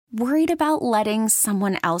Worried about letting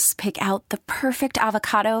someone else pick out the perfect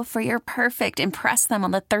avocado for your perfect impress them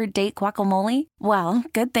on the third date guacamole? Well,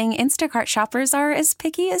 good thing Instacart shoppers are as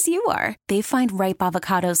picky as you are. They find ripe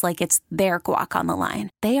avocados like it's their guac on the line.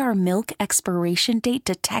 They are milk expiration date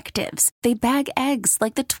detectives. They bag eggs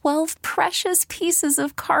like the 12 precious pieces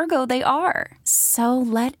of cargo they are. So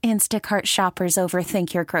let Instacart shoppers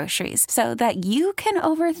overthink your groceries so that you can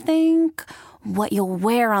overthink what you'll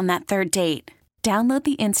wear on that third date. Download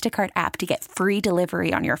the Instacart app to get free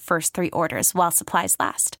delivery on your first 3 orders while supplies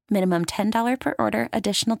last. Minimum $10 per order.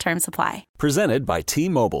 Additional terms apply. Presented by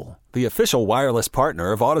T-Mobile, the official wireless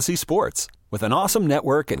partner of Odyssey Sports. With an awesome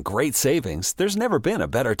network and great savings, there's never been a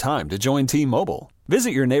better time to join T-Mobile. Visit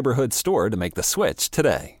your neighborhood store to make the switch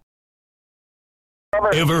today.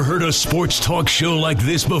 Ever heard a sports talk show like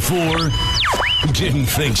this before? Didn't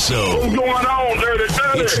think so. What's going on, Dirty?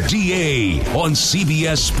 It's DA on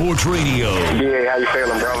CBS Sports Radio. DA, how you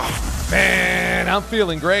feeling, brother? Man, I'm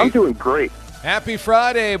feeling great. I'm doing great. Happy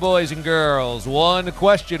Friday, boys and girls. One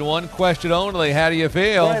question only. How do you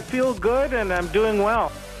feel? I feel good, and I'm doing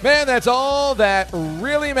well. Man, that's all that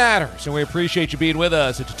really matters, and we appreciate you being with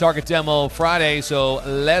us. It's a Target Demo Friday, so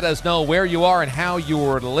let us know where you are and how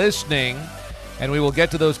you're listening, and we will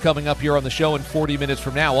get to those coming up here on the show in 40 minutes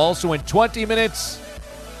from now. Also in 20 minutes,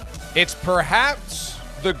 it's perhaps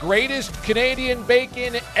the greatest Canadian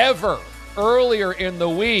bacon ever. Earlier in the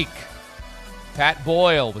week, Pat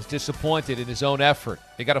Boyle was disappointed in his own effort.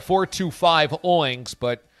 They got a 4.25 oinks,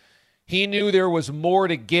 but he knew there was more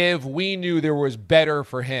to give. We knew there was better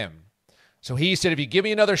for him. So he said, if you give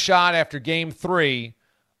me another shot after Game 3,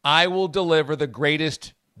 I will deliver the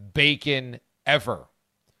greatest bacon ever.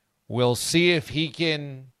 We'll see if he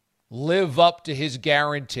can live up to his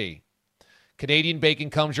guarantee. Canadian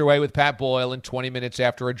bacon comes your way with Pat Boyle in 20 minutes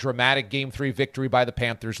after a dramatic Game 3 victory by the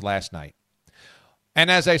Panthers last night.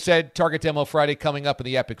 And as I said, Target Demo Friday coming up in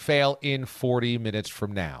the Epic Fail in 40 minutes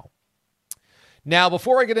from now. Now,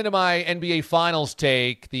 before I get into my NBA Finals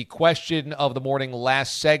take, the question of the morning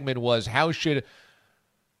last segment was, how should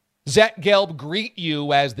Zach Gelb greet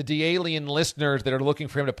you as the D-Alien listeners that are looking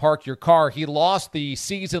for him to park your car? He lost the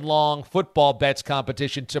season-long football bets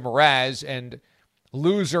competition to Mraz, and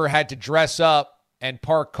loser had to dress up and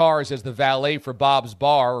park cars as the valet for Bob's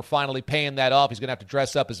Bar. We're finally paying that off. He's going to have to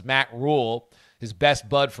dress up as Matt Rule, his best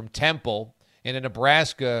bud from Temple, in a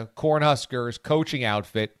Nebraska Cornhuskers coaching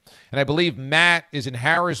outfit. And I believe Matt is in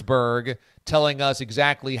Harrisburg telling us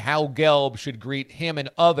exactly how Gelb should greet him and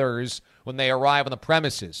others when they arrive on the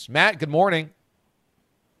premises. Matt, good morning.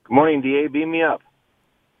 Good morning, DA. Beam me up.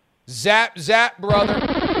 Zap, brother.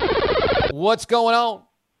 What's going on?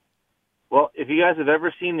 Well, if you guys have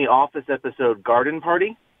ever seen the Office episode Garden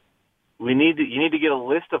Party, you need to get a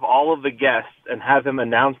list of all of the guests and have him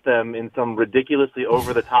announce them in some ridiculously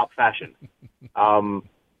over-the-top fashion.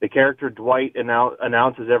 The character Dwight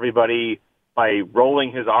announces everybody by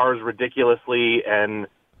rolling his R's ridiculously, and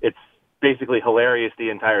it's basically hilarious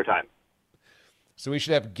the entire time. So we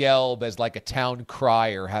should have Gelb as like a town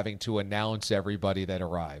crier having to announce everybody that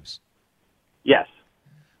arrives. Yes.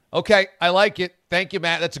 Okay, I like it. Thank you,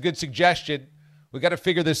 Matt. That's a good suggestion. We got to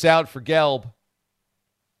figure this out for Gelb.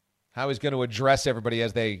 How he's going to address everybody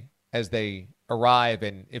as they arrive,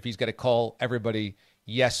 and if he's going to call everybody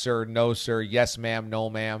yes, sir, no, sir, yes, ma'am, no,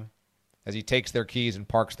 ma'am, as he takes their keys and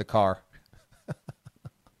parks the car.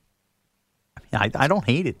 I don't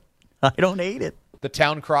hate it. I don't hate it. The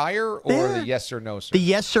town crier or the yes or no, sir? The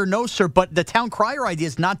yes or no, sir. But the town crier idea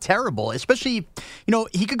is not terrible, especially,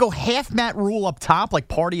 he could go half Matt Rule up top, like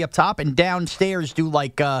party up top, and downstairs do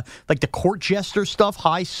like the court jester stuff,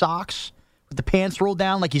 high socks with the pants rolled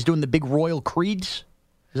down, like he's doing the big royal creeds.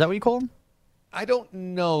 Is that what you call them? I don't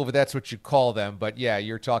know if that's what you call them, but yeah,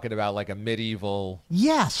 you're talking about like a medieval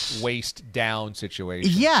waist down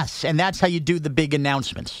situation. Yes, and that's how you do the big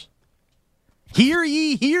announcements. Hear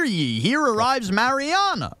ye, here arrives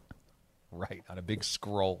Mariana. Right, on a big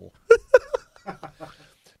scroll.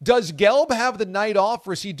 Does Gelb have the night off,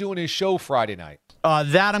 or is he doing his show Friday night?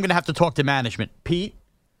 That I'm going to have to talk to management. Pete?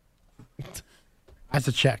 I have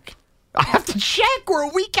to check. I have to check. We're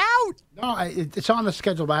a week out. No, it's on the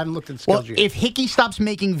schedule, but I haven't looked at the schedule yet. If Hickey stops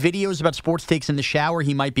making videos about sports takes in the shower,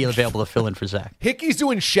 he might be available to fill in for Zach. Hickey's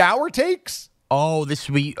doing shower takes? Oh, this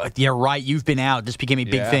week. Yeah, right. You've been out. This became a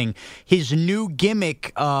big thing. His new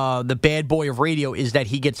gimmick, the bad boy of radio, is that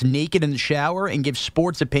he gets naked in the shower and gives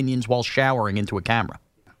sports opinions while showering into a camera.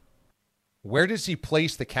 Where does he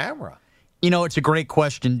place the camera? It's a great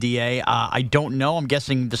question, DA. I don't know. I'm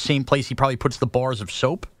guessing the same place he probably puts the bars of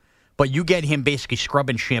soap. But you get him basically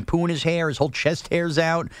scrubbing shampoo in his hair, his whole chest hair's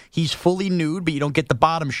out. He's fully nude, but you don't get the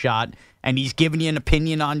bottom shot. And he's giving you an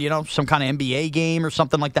opinion on, some kind of NBA game or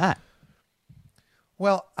something like that.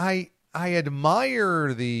 Well, I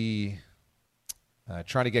admire the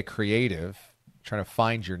trying to get creative, trying to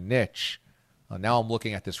find your niche. Now I'm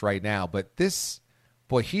looking at this right now. But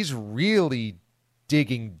he's really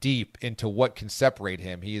digging deep into what can separate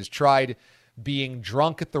him. He has tried being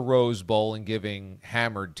drunk at the Rose Bowl and giving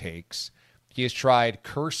hammered takes. He has tried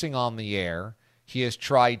cursing on the air. He has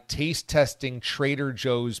tried taste testing Trader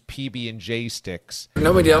Joe's PB&J sticks.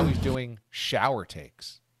 No big deal. He's doing shower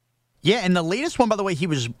takes. Yeah, and the latest one, by the way, he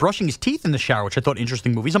was brushing his teeth in the shower, which I thought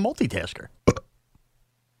interesting move. He's a multitasker.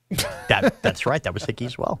 That's right. That was Hickey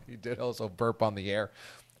as well. He did also burp on the air.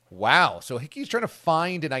 Wow. So Hickey's trying to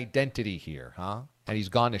find an identity here, huh? And he's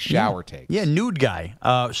gone to shower takes. Yeah, nude guy.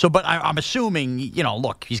 But I'm assuming,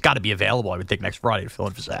 look, he's got to be available, I would think, next Friday to fill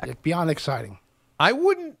in for Zach. Beyond exciting. I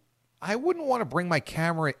wouldn't want to bring my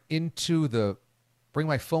phone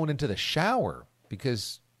into the shower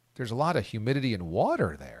because there's a lot of humidity and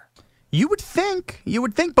water there. You would think,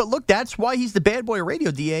 but look, that's why he's the bad boy of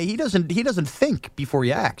radio, DA. He doesn't think before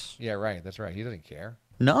he acts. Yeah, right. That's right. He doesn't care.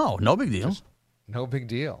 No big deal. No big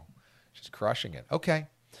deal. Just crushing it. Okay.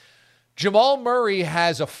 Jamal Murray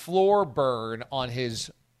has a floor burn on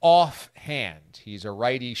his off hand. He's a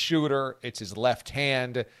righty shooter. It's his left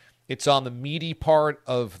hand. It's on the meaty part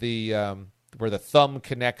of the where the thumb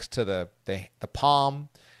connects to the palm.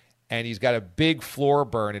 And he's got a big floor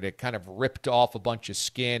burn, and it kind of ripped off a bunch of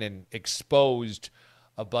skin and exposed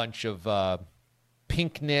a bunch of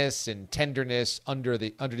pinkness and tenderness under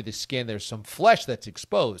the skin. There's some flesh that's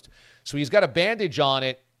exposed. So he's got a bandage on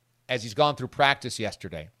it as he's gone through practice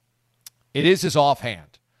yesterday. It is his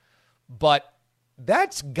offhand, but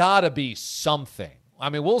that's got to be something. I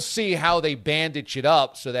mean, we'll see how they bandage it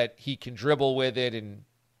up so that he can dribble with it and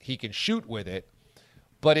he can shoot with it.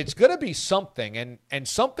 But it's going to be something, and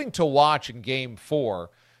something to watch in Game 4,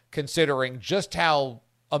 considering just how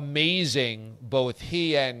amazing both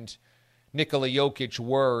he and Nikola Jokic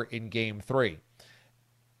were in Game 3.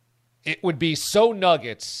 It would be so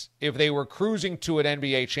Nuggets if they were cruising to an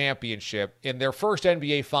NBA championship in their first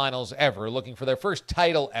NBA Finals ever, looking for their first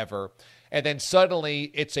title ever, and then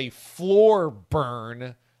suddenly it's a floor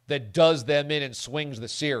burn that does them in and swings the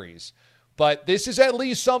series. But this is at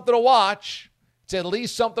least something to watch. It's at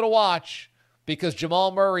least something to watch because Jamal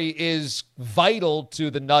Murray is vital to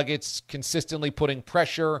the Nuggets consistently putting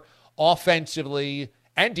pressure offensively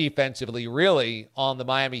and defensively, really, on the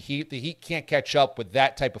Miami Heat. The Heat can't catch up with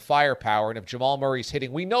that type of firepower. And if Jamal Murray's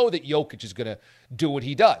hitting, we know that Jokic is going to do what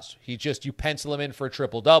he does. You pencil him in for a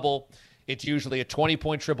triple-double. It's usually a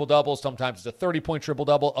 20-point triple-double. Sometimes it's a 30-point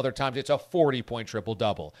triple-double. Other times it's a 40-point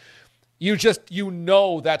triple-double. You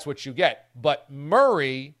know that's what you get. But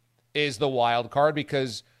Murray is the wild card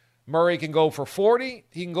because Murray can go for 40.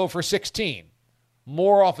 He can go for 16.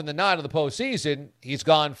 More often than not in the postseason, he's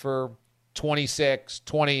gone for 26,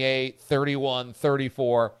 28, 31,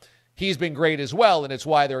 34. He's been great as well, and it's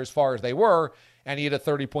why they're as far as they were, and he had a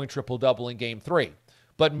 30-point triple-double in Game 3.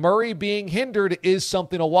 But Murray being hindered is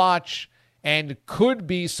something to watch and could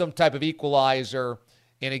be some type of equalizer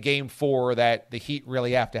in a Game 4 that the Heat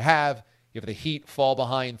really have to have. If the Heat fall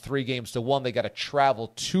behind 3-1, they got to travel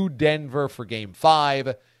to Denver for Game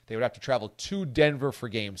 5. They would have to travel to Denver for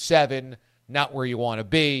Game 7, not where you want to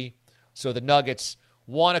be. So the Nuggets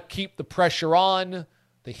want to keep the pressure on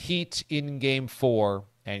the Heat in Game 4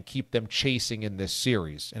 and keep them chasing in this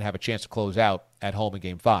series and have a chance to close out at home in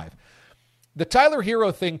Game 5. The Tyler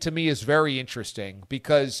Hero thing to me is very interesting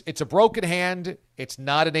because it's a broken hand. It's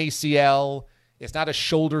not an ACL. It's not a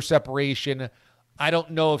shoulder separation. I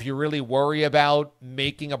don't know if you really worry about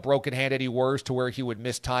making a broken hand any worse to where he would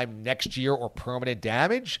miss time next year or permanent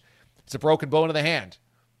damage. It's a broken bone in the hand.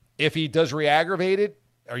 If he does re-aggravate it,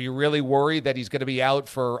 are you really worried that he's going to be out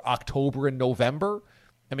for October and November?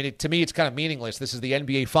 I mean, to me, it's kind of meaningless. This is the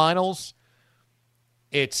NBA Finals.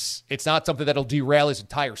 It's not something that'll derail his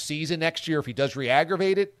entire season next year if he does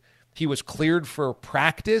re-aggravate it. He was cleared for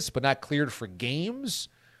practice, but not cleared for games.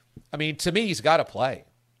 I mean, to me, he's got to play.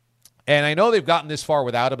 And I know they've gotten this far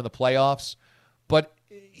without him in the playoffs, but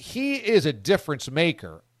he is a difference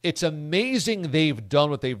maker. It's amazing they've done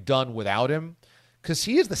what they've done without him because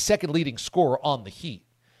he is the second leading scorer on the Heat.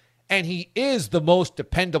 And he is the most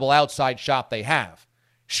dependable outside shot they have.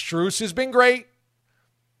 Strus has been great.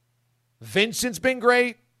 Vincent's been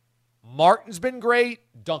great. Martin's been great.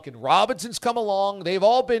 Duncan Robinson's come along. They've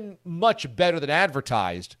all been much better than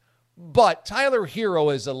advertised. But Tyler Hero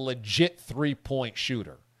is a legit three-point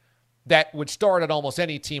shooter that would start at almost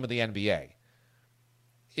any team in the NBA.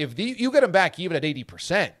 if you get him back even at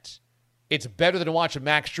 80%, it's better than watching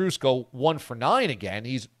Max Strus go 1 for 9 again.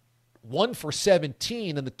 He's 1 for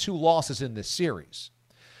 17 in the 2 losses in this series.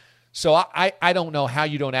 So I don't know how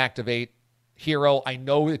you don't activate Hero. I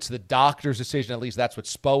know it's the doctor's decision. At least that's what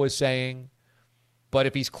Spo is saying. But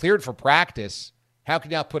if he's cleared for practice, how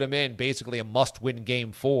can you not put him in basically a must-win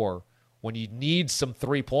Game 4 when you need some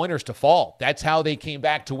 3-pointers to fall? That's how they came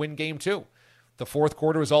back to win Game 2. The fourth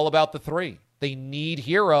quarter was all about the 3. They need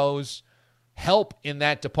Hero's help in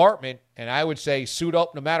that department, and I would say suit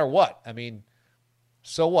up no matter what. I mean,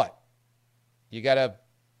 so what? You got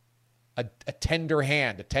a tender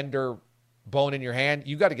hand, a tender bone in your hand.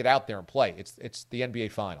 You got to get out there and play. It's the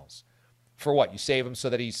NBA Finals. For what? You save him so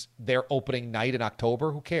that he's there opening night in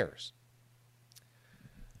October? Who cares?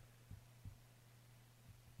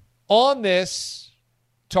 On this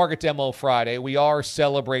Target Demo Friday, we are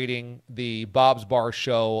celebrating the Bob's Bar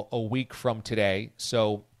Show a week from today.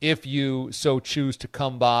 So if you so choose to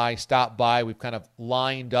come by, stop by, we've kind of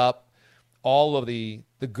lined up all of the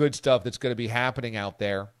good stuff that's going to be happening out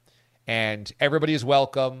there. And everybody is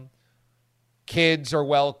welcome. Kids are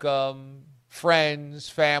welcome. Friends,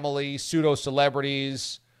 family,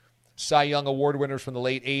 pseudo-celebrities, Cy Young Award winners from the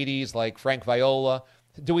late 80s like Frank Viola.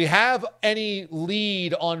 Do we have any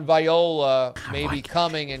lead on Viola maybe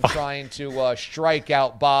coming and trying to strike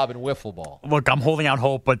out Bob in wiffle ball? Look, I'm holding out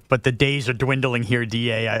hope, but the days are dwindling here,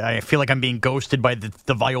 DA. I feel like I'm being ghosted by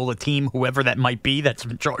the Viola team, whoever that might be that's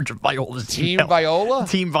in charge of Viola's team. Team Viola?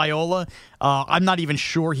 Team Viola. I'm not even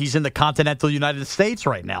sure he's in the continental United States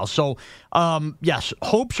right now. So, yes,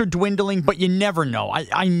 hopes are dwindling, but you never know.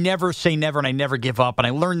 I never say never, and I never give up. And I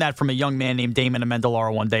learned that from a young man named Damon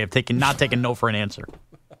Amendolara one day of not taking no for an answer.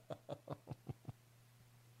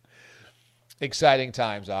 Exciting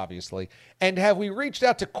times, obviously. And have we reached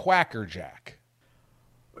out to Quacker Jack?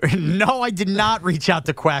 No, I did not reach out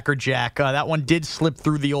to Quacker Jack. That one did slip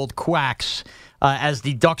through the old quacks as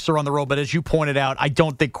the Ducks are on the road. But as you pointed out, I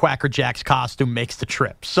don't think Quacker Jack's costume makes the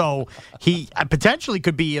trip. So he potentially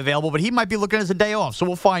could be available, but he might be looking as a day off. So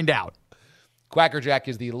we'll find out. Quacker Jack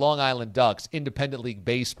is the Long Island Ducks, Independent League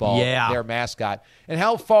Baseball, their mascot. And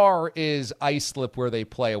how far is Islip where they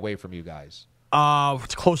play away from you guys?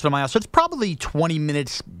 It's closer to my house. So it's probably 20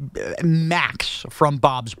 minutes max from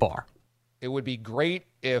Bob's Bar. It would be great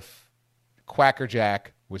if Quacker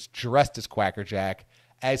Jack was dressed as Quacker Jack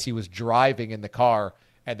as he was driving in the car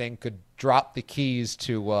and then could drop the keys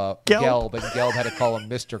to Gelb, and Gelb had to call him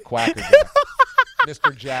Mr. Quacker Jack.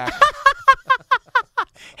 Mr. Jack.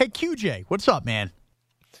 Hey, QJ, what's up, man?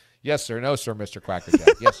 Yes, sir. No, sir, Mr. Quacker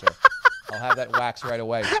Jack. Yes, sir. I'll have that wax right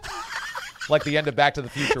away. Like the end of Back to the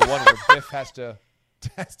Future 1 where Biff has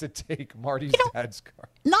to take Marty's dad's car.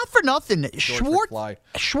 Not for nothing.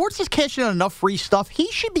 Schwartz is cashing out enough free stuff.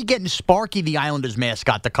 He should be getting Sparky, the Islanders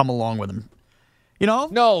mascot, to come along with him. You know?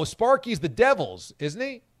 No, Sparky's the Devils, isn't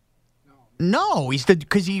he? No,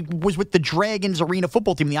 because he was with the Dragons arena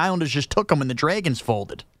football team. The Islanders just took him when the Dragons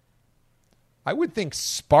folded. I would think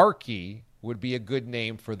Sparky would be a good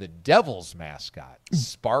name for the Devils mascot.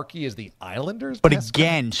 Sparky is the Islanders but mascot?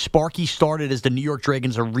 Again, Sparky started as the New York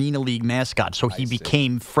Dragons Arena League mascot, so he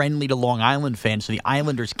became friendly to Long Island fans, so the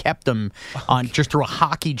Islanders kept him on just threw a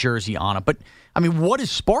hockey jersey on him. But, I mean, what is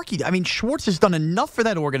Sparky? I mean, Schwartz has done enough for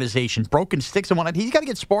that organization, broken sticks and whatnot. He's got to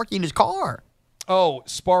get Sparky in his car. Oh,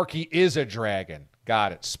 Sparky is a dragon.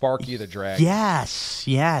 Got it. Sparky the Dragon.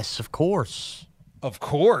 Yes, of course. Of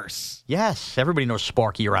course. Yes, everybody knows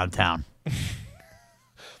Sparky around town.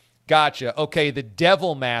 Gotcha. Okay, the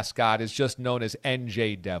Devil mascot is just known as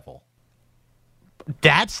NJ Devil.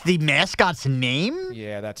 That's the mascot's name?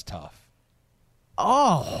 Yeah, that's tough.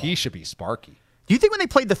 Oh. He should be Sparky. Do you think when they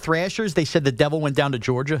played the Thrashers, they said the Devil went down to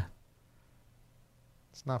Georgia?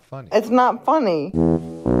 It's not funny. It's not funny.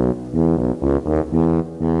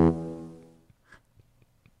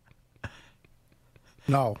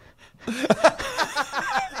 No.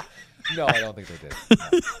 No, I don't think they did.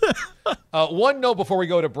 No. One note before we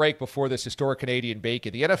go to break, before this historic Canadian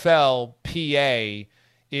bacon. The NFLPA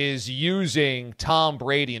is using Tom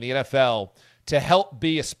Brady in the NFL to help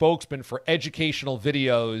be a spokesman for educational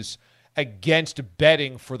videos against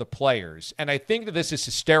betting for the players. And I think that this is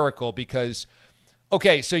hysterical because,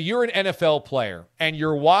 okay, so you're an NFL player and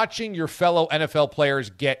you're watching your fellow NFL players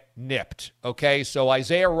get nipped, okay? So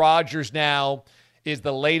Isaiah Rodgers now is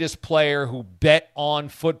the latest player who bet on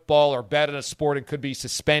football or bet on a sport and could be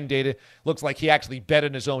suspended. Looks like he actually bet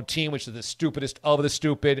on his own team, which is the stupidest of the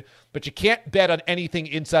stupid. But you can't bet on anything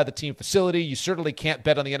inside the team facility. You certainly can't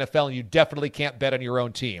bet on the NFL, and you definitely can't bet on your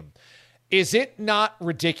own team. Is it not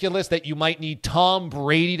ridiculous that you might need Tom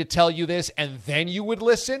Brady to tell you this and then you would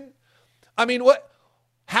listen? I mean, what?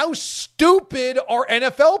 How stupid are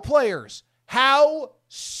NFL players? How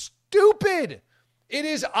stupid. It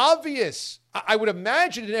is obvious. I would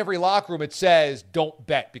imagine in every locker room it says don't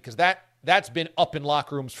bet, because that's been up in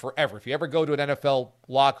locker rooms forever. If you ever go to an NFL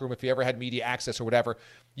locker room, if you ever had media access or whatever,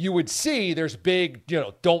 you would see there's big,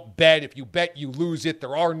 don't bet. If you bet, you lose it.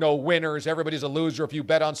 There are no winners. Everybody's a loser if you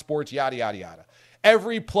bet on sports, yada, yada, yada.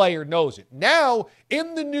 Every player knows it. Now,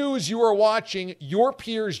 in the news you are watching, your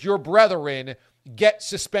peers, your brethren get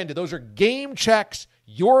suspended. Those are game checks,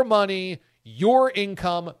 your money, your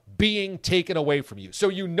income being taken away from you. So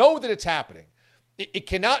you know that it's happening. It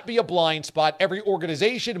cannot be a blind spot. Every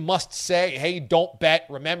organization must say, hey, don't bet.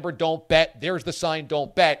 Remember, don't bet. There's the sign,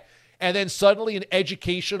 don't bet. And then suddenly an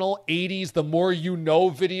educational 80s, the more you know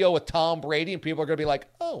video with Tom Brady, and people are going to be like,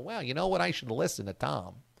 oh, wow, you know what? I should listen to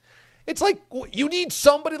Tom. It's like you need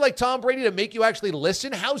somebody like Tom Brady to make you actually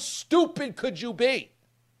listen. How stupid could you be?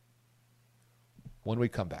 When we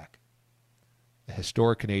come back, the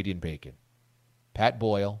historic Canadian bacon. Pat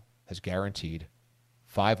Boyle has guaranteed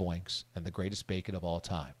 5 oinks and the greatest bacon of all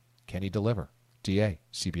time. Can he deliver? DA,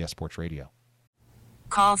 CBS Sports Radio.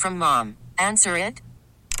 Call from mom. Answer it.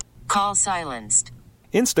 Call silenced.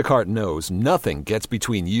 Instacart knows nothing gets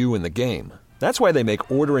between you and the game. That's why they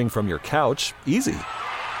make ordering from your couch easy.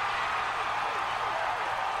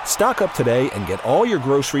 Stock up today and get all your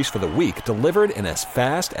groceries for the week delivered in as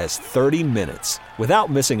fast as 30 minutes without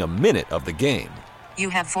missing a minute of the game. You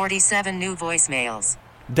have 47 new voicemails.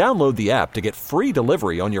 Download the app to get free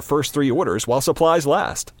delivery on your first 3 orders while supplies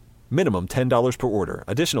last. Minimum $10 per order.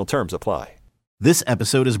 Additional terms apply. This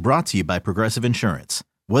episode is brought to you by Progressive Insurance.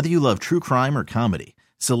 Whether you love true crime or comedy,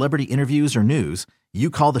 celebrity interviews or news, you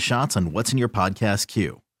call the shots on what's in your podcast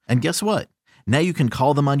queue. And guess what? Now you can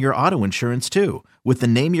call them on your auto insurance too with the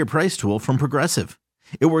Name Your Price tool from Progressive.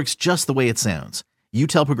 It works just the way it sounds. You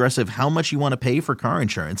tell Progressive how much you want to pay for car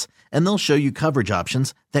insurance, and they'll show you coverage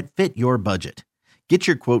options that fit your budget. Get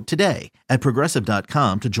your quote today at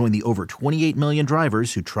Progressive.com to join the over 28 million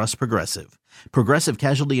drivers who trust Progressive. Progressive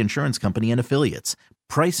Casualty Insurance Company and Affiliates.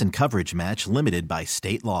 Price and coverage match limited by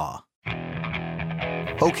state law.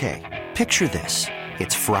 Okay, picture this.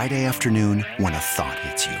 It's Friday afternoon when a thought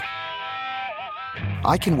hits you.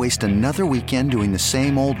 I can waste another weekend doing the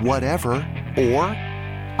same old whatever, or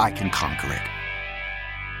I can conquer it.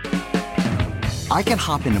 I can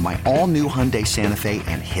hop into my all-new Hyundai Santa Fe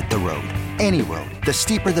and hit the road. Any road. The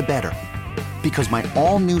steeper, the better. Because my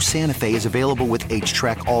all-new Santa Fe is available with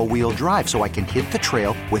H-Track all-wheel drive, so I can hit the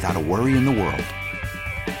trail without a worry in the world.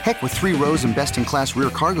 Heck, with 3 rows and best-in-class rear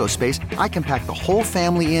cargo space, I can pack the whole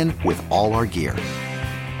family in with all our gear.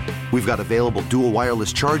 We've got available dual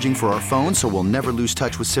wireless charging for our phones, so we'll never lose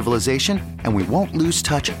touch with civilization, and we won't lose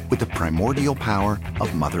touch with the primordial power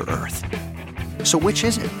of Mother Earth. So which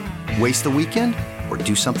is it? Waste the weekend or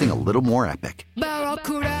do something a little more epic?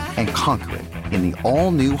 And conquer it in the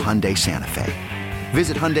all-new Hyundai Santa Fe.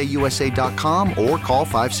 Visit HyundaiUSA.com or call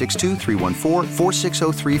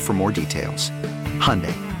 562-314-4603 for more details.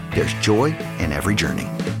 Hyundai, there's joy in every journey.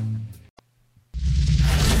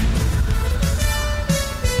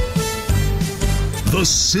 The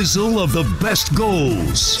sizzle of the best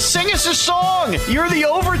goals. Sing us a song. You're the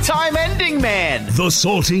overtime ending man. The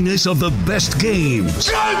saltiness of the best games.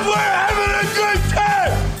 God, we're having a good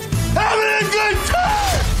time. Having a good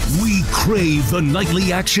time. We crave the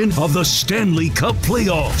nightly action of the Stanley Cup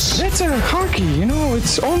playoffs. That's a hockey,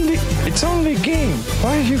 it's only a game.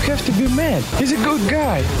 Why do you have to be mad? He's a good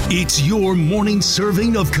guy. It's your morning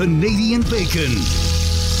serving of Canadian bacon.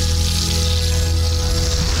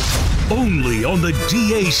 Only on the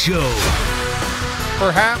DA Show.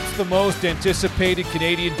 Perhaps the most anticipated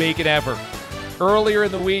Canadian bacon ever. Earlier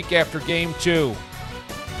in the week after Game 2,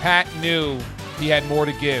 Pat knew he had more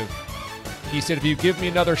to give. He said, if you give me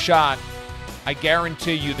another shot, I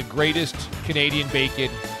guarantee you the greatest Canadian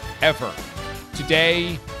bacon ever.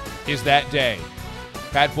 Today is that day.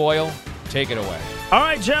 Pat Boyle, take it away. All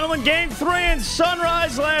right, gentlemen, Game 3 in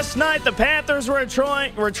Sunrise last night. The Panthers were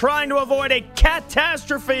trying to avoid a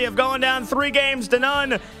catastrophe of going down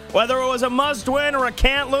 3-0. Whether it was a must-win or a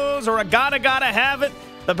can't-lose or a gotta have it,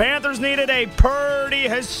 the Panthers needed a pretty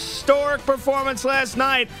historic performance last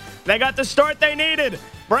night. They got the start they needed.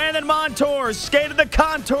 Brandon Montour skated the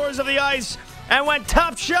contours of the ice and went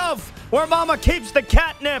top shelf where mama keeps the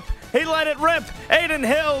catnip. He let it rip. Aiden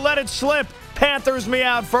Hill let it slip. Panthers me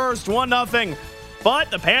out first, 1-0.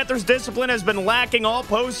 But the Panthers' discipline has been lacking all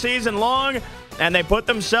postseason long, and they put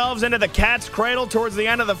themselves into the cat's cradle towards the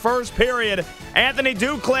end of the first period. Anthony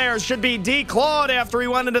Duclair should be declawed after he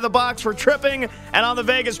went into the box for tripping, and on the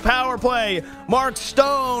Vegas power play, Mark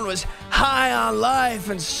Stone was high on life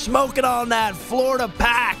and smoking on that Florida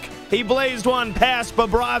pack. He blazed one past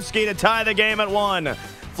Bobrovsky to tie the game at 1.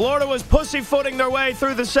 Florida was pussyfooting their way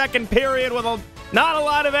through the second period with not a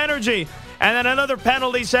lot of energy. And then another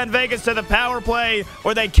penalty sent Vegas to the power play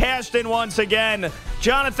where they cashed in once again.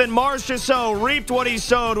 Jonathan Marchessault reaped what he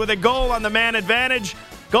sowed with a goal on the man advantage.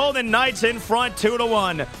 Golden Knights in front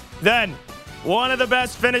 2-1. Then, one of the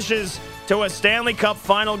best finishes to a Stanley Cup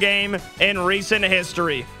final game in recent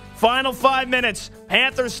history. Final 5 minutes.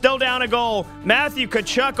 Panthers still down a goal. Matthew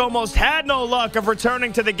Tkachuk almost had no luck of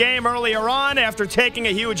returning to the game earlier on after taking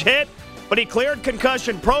a huge hit, but he cleared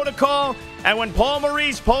concussion protocol. And when Paul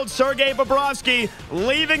Maurice pulled Sergei Bobrovsky,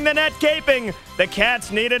 leaving the net gaping, the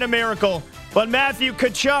Cats needed a miracle. But Matthew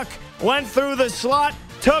Tkachuk went through the slot,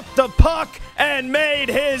 took the puck, and made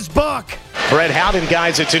his buck. Brett Howden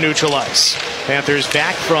guides it to neutral ice. Panthers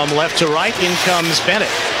back from left to right. In comes Bennett.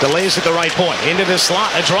 Delays at the right point. Into the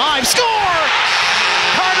slot. A drive. Score!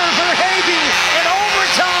 Carter Verhaeghe in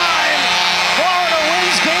overtime. Florida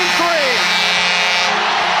wins game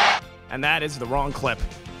 3. And that is the wrong clip.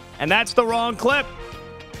 And that's the wrong clip.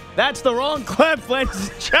 That's the wrong clip,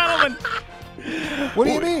 ladies and gentlemen. What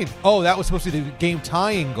do you mean? Oh, that was supposed to be the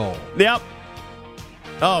game-tying goal. Yep.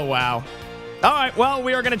 Oh, wow. All right, well,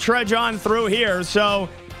 we are going to trudge on through here. So,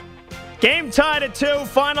 game tied at 2,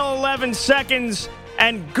 final 11 seconds,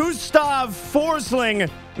 and Gustav Forsling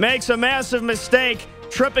makes a massive mistake,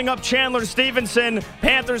 tripping up Chandler Stevenson.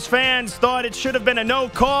 Panthers fans thought it should have been a no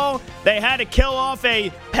call. They had to kill off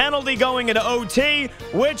a penalty going into OT,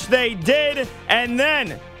 which they did. And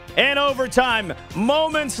then, in overtime,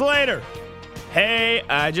 moments later, hey,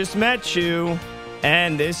 I just met you,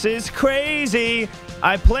 and this is crazy.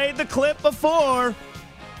 I played the clip before,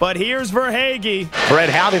 but here's Verhaeghe. Brett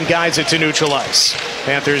Howden guides it to neutral ice.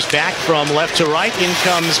 Panthers back from left to right. In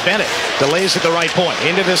comes Bennett. Delays at the right point.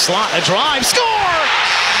 Into the slot. A drive. Score!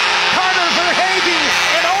 Carter Verhaeghe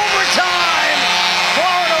in overtime.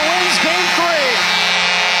 Florida wins game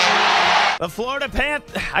 3. The Florida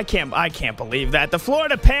I can't believe that. The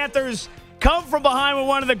Florida Panthers come from behind with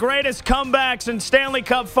one of the greatest comebacks in Stanley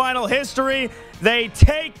Cup final history. They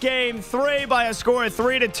take game 3 by a score of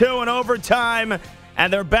 3-2 in overtime,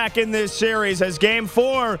 and they're back in this series as game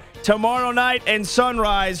 4 tomorrow night in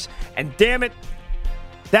Sunrise. And damn it,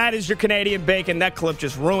 that is your Canadian bacon. That clip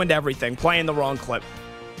just ruined everything, playing the wrong clip.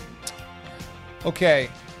 Okay.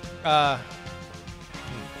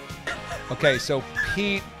 Okay, so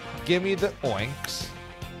Pete, give me the oinks.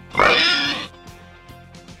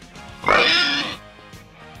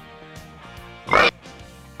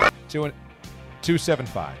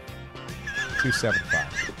 275.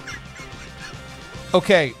 275.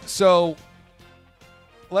 Okay, so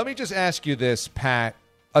let me just ask you this, Pat.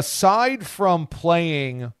 Aside from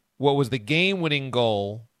playing what was the game-winning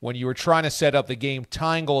goal when you were trying to set up the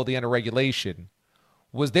game-tying goal at the end of regulation,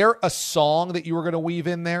 was there a song that you were going to weave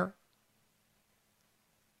in there?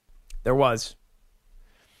 There was.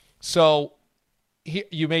 So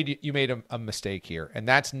you made a mistake here, and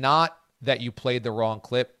that's not that you played the wrong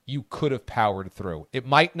clip. You could have powered through. It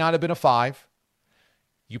might not have been a 5.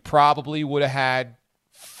 You probably would have had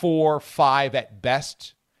 4, 5 at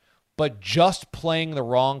best, but just playing the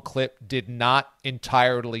wrong clip did not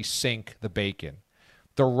entirely sink the bacon.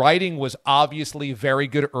 The writing was obviously very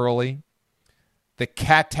good early. The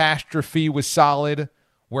catastrophe was solid.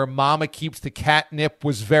 Where Mama keeps the catnip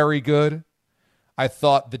was very good. I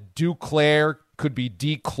thought the Duclair could be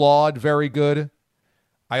declawed very good.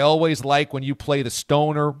 I always like when you play the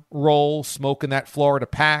stoner role, smoking that Florida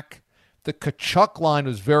pack. The Tkachuk line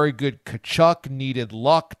was very good. Tkachuk needed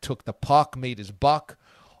luck, took the puck, made his buck.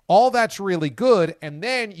 All that's really good. And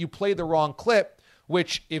then you play the wrong clip,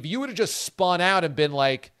 which if you would have just spun out and been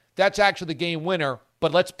like, that's actually the game winner,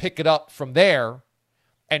 but let's pick it up from there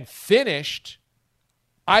and finished,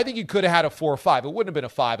 I think you could have had a 4 or 5. It wouldn't have been a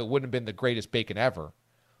 5. It wouldn't have been the greatest bacon ever.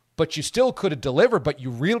 But you still could have delivered, but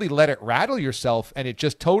you really let it rattle yourself, and it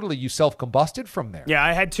just totally, you self-combusted from there. Yeah,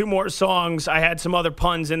 I had 2 more songs. I had some other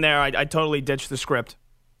puns in there. I totally ditched the script.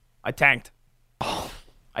 I tanked.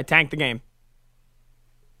 I tanked the game.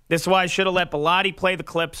 This is why I should have let Bilotti play the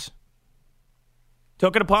clips.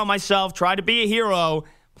 Took it upon myself, tried to be a hero,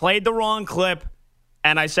 played the wrong clip,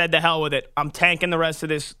 and I said, to hell with it. I'm tanking the rest of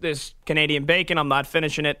this Canadian bacon. I'm not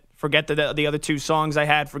finishing it. Forget the other 2 songs I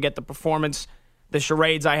had. Forget the performance. The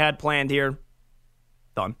charades I had planned here.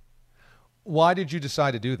 Done. Why did you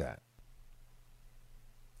decide to do that?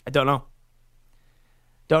 I don't know.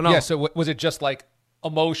 Don't know. Yeah, so was it just like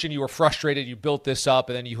emotion, you were frustrated, you built this up,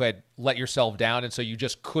 and then you had let yourself down, and so you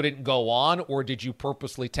just couldn't go on, or did you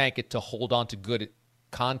purposely tank it to hold on to good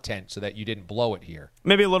content so that you didn't blow it here?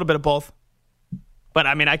 Maybe a little bit of both. But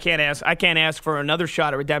I mean, I can't ask for another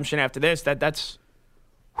shot at redemption after this. This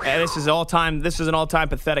is an all-time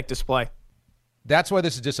pathetic display. That's why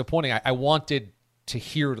this is disappointing. I wanted to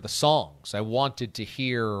hear the songs. I wanted to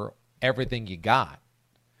hear everything you got.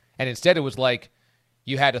 And instead it was like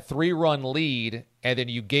you had a 3-run lead, and then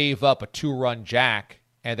you gave up a 2-run jack,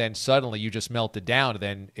 and then suddenly you just melted down, and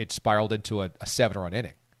then it spiraled into a 7-run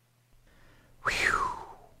inning.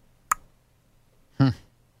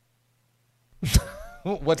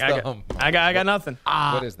 What's I got nothing.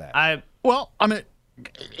 What is that? Well, I mean,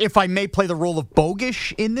 if I may play the role of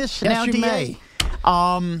bogish in this now, you DA.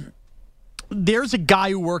 There's a guy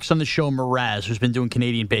who works on the show, Mraz, who's been doing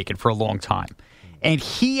Canadian Bacon for a long time. And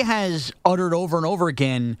he has uttered over and over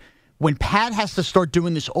again, when Pat has to start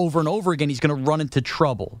doing this over and over again, he's going to run into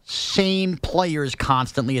trouble. Same players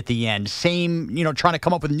constantly at the end. Same, trying to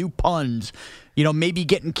come up with new puns. Maybe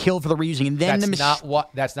getting killed for the reusing. And then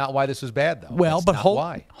that's not why this was bad, though. Well, but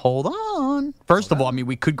hold on. First of all, I mean,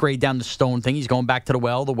 we could grade down the Stone thing. He's going back to the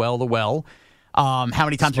well. How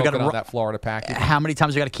many times we got to that Florida package? How many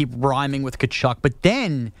times we got to keep rhyming with Kachuk? But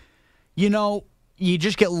then, you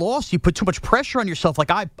just get lost. You put too much pressure on yourself.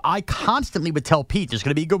 Like I constantly would tell Pete, "There's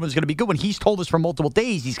going to be a good one. There's going to be a good one." He's told us for multiple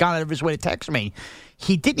days. He's gone out of his way to text me.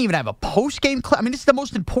 He didn't even have a post-game clip. I mean, this is the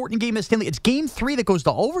most important game of Stanley. It's Game 3 that goes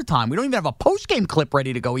to overtime. We don't even have a post-game clip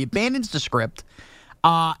ready to go. He abandons the script.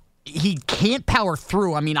 He can't power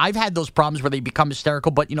through. I mean, I've had those problems where they become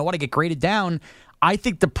hysterical, but you know what? I get graded down. I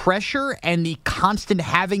think the pressure and the constant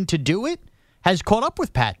having to do it has caught up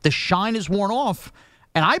with Pat. The shine is worn off.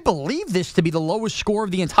 And I believe this to be the lowest score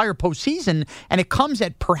of the entire postseason, and it comes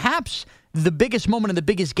at perhaps the biggest moment in the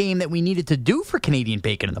biggest game that we needed to do for Canadian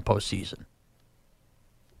Bacon in the postseason.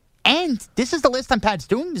 And this is the last time Pat's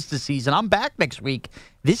doing this season. I'm back next week.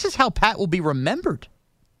 This is how Pat will be remembered.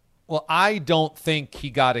 Well, I don't think he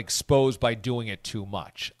got exposed by doing it too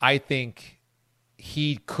much. I think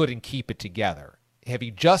he couldn't keep it together. Have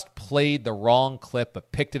he just played the wrong clip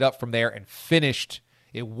but picked it up from there and finished,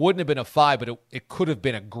 it wouldn't have been a 5, but it could have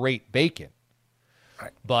been a great Bacon.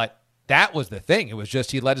 Right. But that was the thing. It was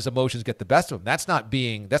just he let his emotions get the best of him. That's not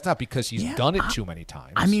because he's done it too many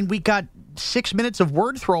times. I mean, we got 6 minutes of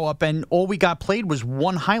word throw up, and all we got played was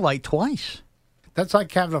one highlight twice. That's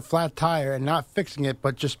like having a flat tire and not fixing it,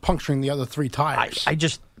 but just puncturing the other 3 tires.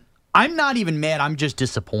 I'm not even mad. I'm just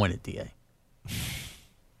disappointed, D.A.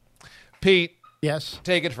 Pete. Yes?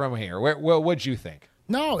 Take it from here. What'd you think?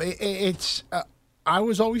 No, it's... I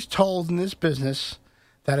was always told in this business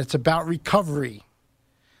that it's about recovery,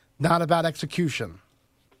 not about execution.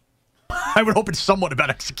 I would hope it's somewhat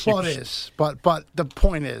about execution. Well, it is. But the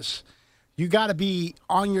point is, you got to be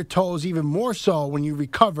on your toes even more so when you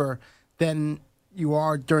recover than you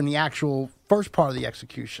are during the actual first part of the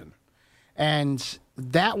execution. And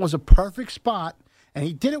that was a perfect spot, and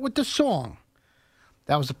he did it with the song.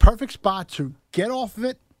 That was a perfect spot to get off of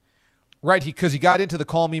it. Right, because he got into the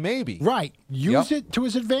Call Me Maybe. Right. Use it to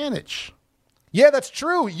his advantage. Yeah, that's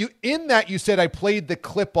true. You said I played the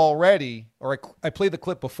clip already, or I played the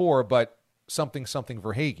clip before, but something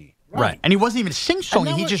Verhaeghe. Right. And he wasn't even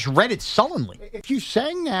sing-songing. He just read it sullenly. If you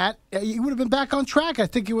sang that, you would have been back on track. I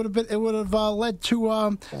think it would have led to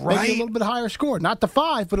maybe a little bit higher score. Not the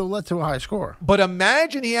 5, but it led to a higher score. But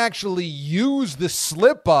imagine he actually used the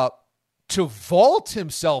slip-up to vault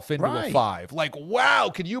himself into a 5. Like, wow,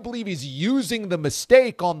 can you believe he's using the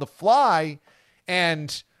mistake on the fly?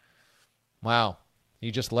 And, wow, he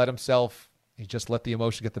just let the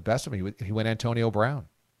emotion get the best of him. He went Antonio Brown.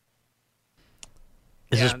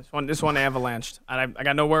 This one avalanched. I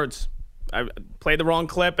got no words. I played the wrong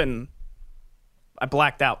clip, and I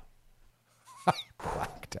blacked out.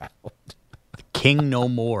 King no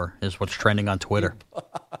more is what's trending on Twitter.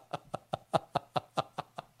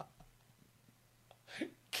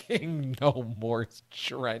 King no more is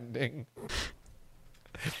trending.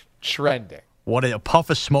 Trending. What a puff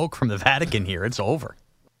of smoke from the Vatican here. It's over.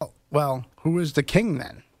 Well, who is the king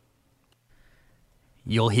then?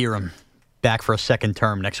 You'll hear him back for a second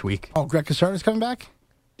term next week. Oh, Greg Caserta's coming back?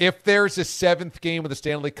 If there's a 7th game of the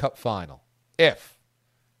Stanley Cup final, if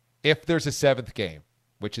there's a 7th game,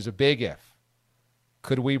 which is a big if,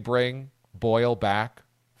 could we bring Boyle back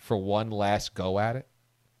for one last go at it?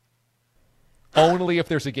 Only if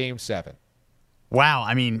there's a Game 7. Wow,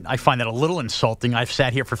 I mean, I find that a little insulting. I've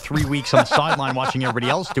sat here for 3 weeks on the sideline watching everybody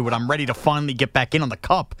else do it. I'm ready to finally get back in on the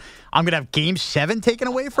cup. I'm going to have Game 7 taken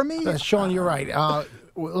away from me? Sean, you're right.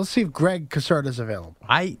 Let's see if Greg Caserta's available.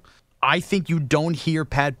 I think you don't hear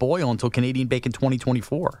Pat Boyle until Canadian Bacon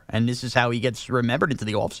 2024, and this is how he gets remembered into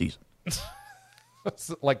the offseason.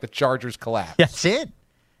 It's like the Chargers collapse.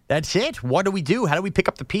 That's it. What do we do? How do we pick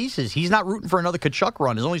up the pieces? He's not rooting for another Kachuk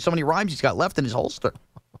run. There's only so many rhymes he's got left in his holster.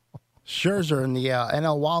 Scherzer in the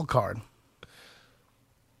NL wild card.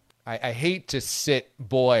 I hate to sit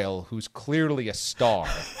Boyle, who's clearly a star,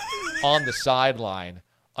 on the sideline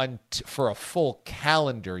for a full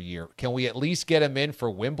calendar year. Can we at least get him in for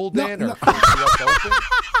Wimbledon or for the US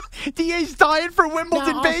Open? DA's dying for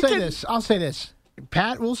Wimbledon Bacon. I'll say this.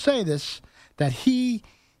 Pat will say this, that he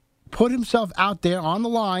put himself out there on the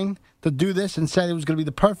line to do this and said it was going to be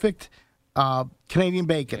the perfect Canadian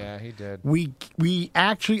Bacon. Yeah, he did. We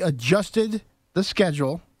actually adjusted the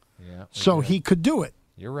schedule so he could do it.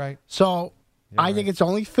 You're right. So I think it's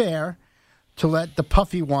only fair to let the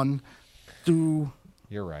puffy one do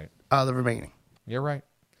You're right. The remaining. You're right.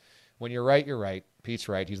 When you're right, you're right. Pete's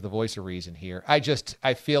right. He's the voice of reason here. I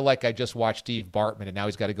feel like I just watched Steve Bartman, and now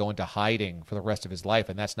he's got to go into hiding for the rest of his life,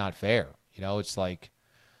 and that's not fair. You know, it's like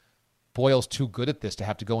Boyle's too good at this to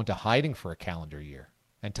have to go into hiding for a calendar year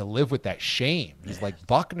and to live with that shame. He's like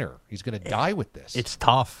Buckner. He's going to die with this. It's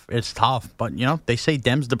tough. But, they say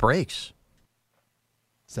Dems the breaks.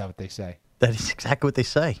 Is that what they say? That is exactly what they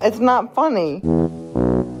say. It's not funny.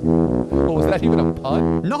 Oh, was that even a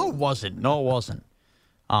pun? No, it wasn't.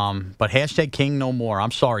 But hashtag King no more.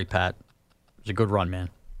 I'm sorry, Pat. It was a good run, man.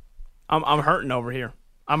 I'm hurting over here.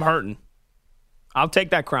 I'm hurting. I'll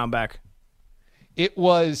take that crown back. It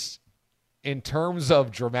was, in terms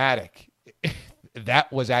of dramatic,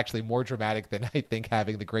 that was actually more dramatic than I think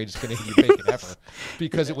having the greatest Canadian bacon ever,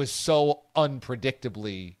 because it was so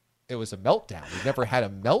unpredictably, it was a meltdown. We've never had a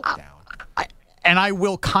meltdown. And I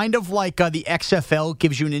will kind of like the XFL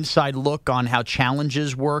gives you an inside look on how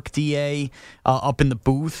challenges work, DA, up in the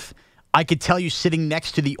booth. I could tell you sitting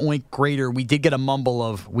next to the Oink grater, we did get a mumble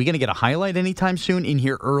of, we going to get a highlight anytime soon in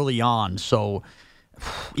here early on. So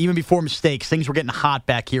even before mistakes, things were getting hot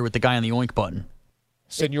back here with the guy on the Oink button.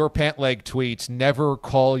 Senor Pantleg tweets, never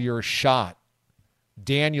call your shot.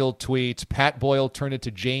 Daniel tweets, Pat Boyle turned it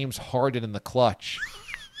to James Harden in the clutch.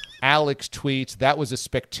 Alex tweets, that was a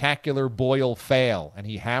spectacular Boyle fail, and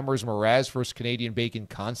he hammers Mraz versus Canadian Bacon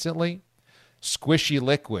constantly. Squishy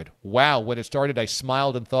Liquid, wow, when it started I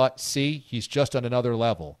smiled and thought, see, he's just on another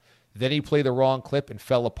level. Then he played the wrong clip and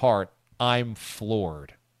fell apart. I'm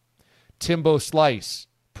floored. Timbo Slice,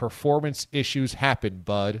 performance issues happen,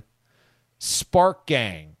 bud. Spark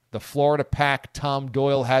Gang, the Florida pack Tom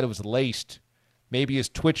Doyle had was laced. Maybe his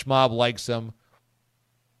Twitch mob likes him,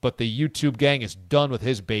 but the YouTube gang is done with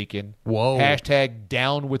his bacon. Whoa. Hashtag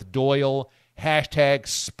down with Doyle. Hashtag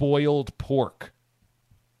spoiled pork.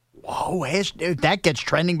 Whoa, if that gets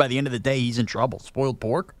trending by the end of the day, he's in trouble. Spoiled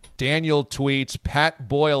pork? Daniel tweets, Pat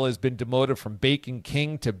Boyle has been demoted from Bacon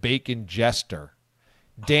King to Bacon Jester.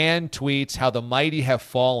 Dan tweets, how the mighty have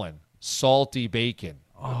fallen. Salty bacon.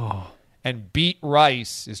 Oh. And Beat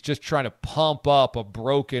Rice is just trying to pump up a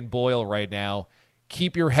broken Boyle right now.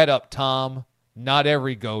 Keep your head up, Tom. Not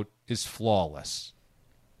every goat is flawless.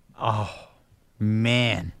 Oh,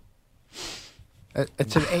 man.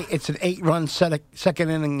 It's an 8-run second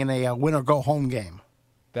inning in a win-or-go-home game.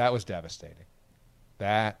 That was devastating.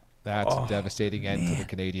 That's a devastating end to the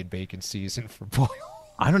Canadian bacon season for Boyle.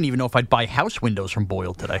 I don't even know if I'd buy house windows from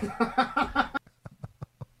Boyle today.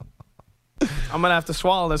 I'm going to have to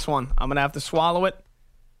swallow this one. I'm going to have to swallow it.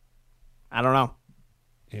 I don't know.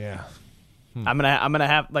 Yeah. I'm gonna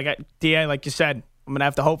have DA, like you said, I'm gonna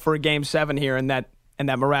have to hope for a Game 7 here, and that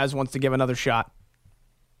Mraz wants to give another shot.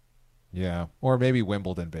 Yeah, or maybe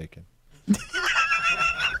Wimbledon bacon.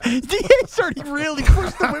 DA's already really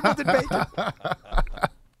pushed the Wimbledon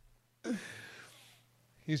bacon.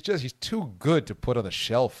 He's too good to put on the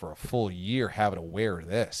shelf for a full year having to wear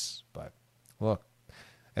this. But look,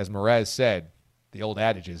 as Mraz said, the old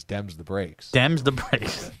adage is Dems the breaks. Dems the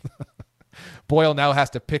breaks. Boyle now has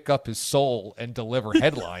to pick up his soul and deliver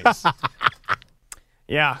headlines.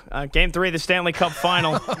 Yeah, Game 3 of the Stanley Cup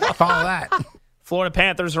Final. Follow that. Florida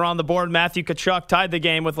Panthers are on the board. Matthew Tkachuk tied the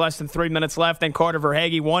game with less than 3 minutes left. Then Carter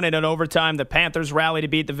Verhaeghe won it in overtime. The Panthers rally to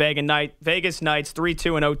beat the Vegas Knights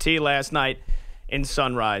 3-2 in OT last night in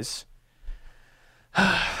Sunrise.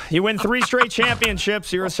 You win 3 straight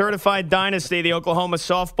championships. You're a certified dynasty. The Oklahoma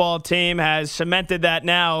softball team has cemented that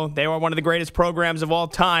now. They are one of the greatest programs of all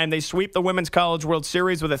time. They sweep the Women's College World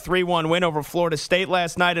Series with a 3-1 win over Florida State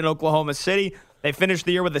last night in Oklahoma City. They finished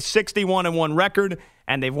the year with a 61-1 record,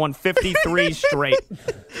 and they've won 53 straight.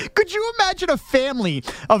 Could you imagine a family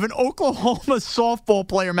of an Oklahoma softball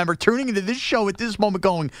player member tuning into this show at this moment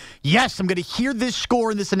going, yes, I'm going to hear this score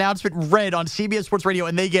and this announcement read on CBS Sports Radio,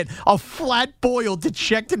 and they get a flat boil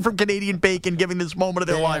dejected from Canadian bacon giving this moment of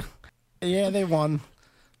their life? Yeah, they won.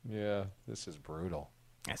 Yeah, this is brutal.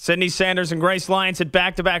 Sydney Sanders and Grace Lyons hit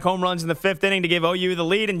back-to-back home runs in the fifth inning to give OU the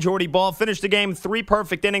lead, and Jordy Ball finished the game 3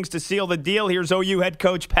 perfect innings to seal the deal. Here's OU head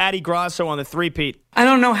coach Patty Grosso on the three-peat. I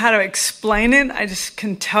don't know how to explain it. I just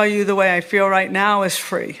can tell you the way I feel right now is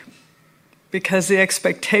free. Because the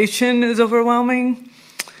expectation is overwhelming.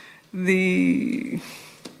 The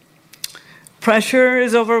pressure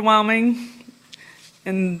is overwhelming.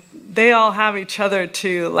 And they all have each other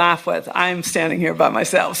to laugh with. I'm standing here by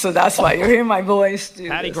myself, so that's why you're hearing my voice.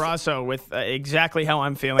 Patty Grosso with exactly how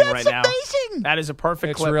I'm feeling right now. That's amazing. That is a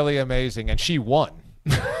perfect clip. It's really amazing, and she won.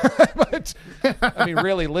 But, I mean,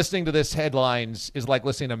 really, listening to this headlines is like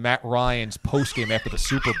listening to Matt Ryan's postgame after the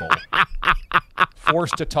Super Bowl.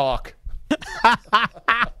 Forced to talk.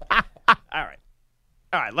 All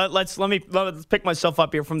right. Let's pick myself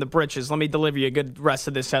up here from the britches. Let me deliver you a good rest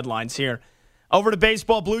of this headlines here. Over to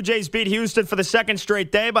baseball, Blue Jays beat Houston for the second straight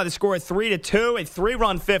day by the score of 3-2, a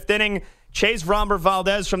 3-run fifth inning. Chase Framber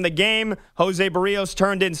Valdez from the game. Jose Barrios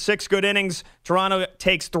turned in 6 good innings. Toronto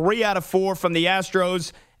takes 3 out of 4 from the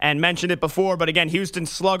Astros, and mentioned it before, but again, Houston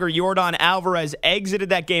slugger Yordan Alvarez exited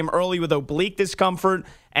that game early with oblique discomfort,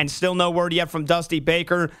 and still no word yet from Dusty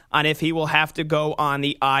Baker on if he will have to go on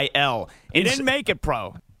the IL. He didn't make it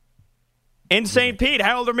pro. In St. Pete,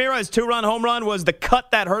 Harold Ramirez's 2-run home run was the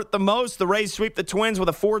cut that hurt the most. The Rays sweep the Twins with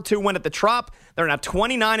a 4-2 win at the Trop. They're now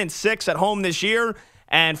 29-6 at home this year.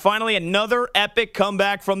 And finally, another epic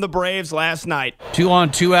comeback from the Braves last night. 2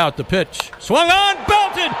 on, 2 out, the pitch. Swung on,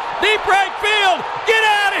 belted, deep right field. Get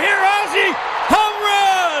out of here, Ozzie. Home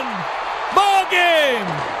run. Ball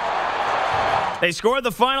game. They scored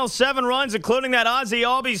the final 7 runs, including that Ozzie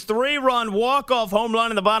Albies 3-run walk-off home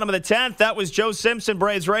run in the bottom of the 10th. That was Joe Simpson,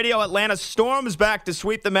 Braves Radio. Atlanta storms back to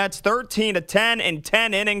sweep the Mets 13-10 in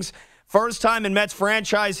 10 innings. First time in Mets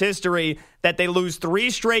franchise history that they lose 3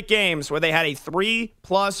 straight games where they had a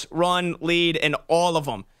 3+ run lead in all of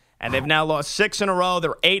them. And they've now lost 6 in a row.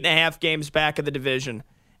 They're 8.5 games back of the division.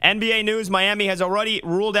 NBA news, Miami has already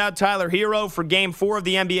ruled out Tyler Hero for Game 4 of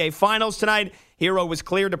the NBA Finals tonight. Hero was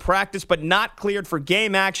cleared to practice, but not cleared for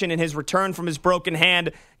game action in his return from his broken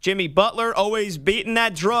hand. Jimmy Butler, always beating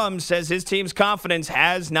that drum, says his team's confidence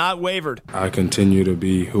has not wavered. I continue to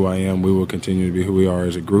be who I am. We will continue to be who we are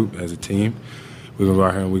as a group, as a team. We're going to go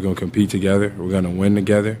out here and we're going to compete together. We're going to win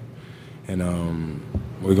together. And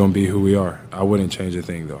we're going to be who we are. I wouldn't change a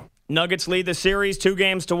thing, though. Nuggets lead the series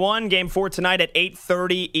 2-1. Game 4 tonight at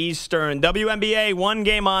 8:30 Eastern. WNBA, 1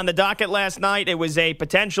 game on the docket last night. It was a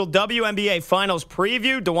potential WNBA Finals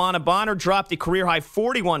preview. DeWanna Bonner dropped a career-high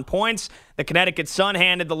 41 points. The Connecticut Sun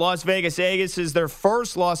handed the Las Vegas Aces their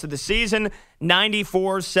first loss of the season,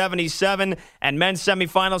 94-77. And men's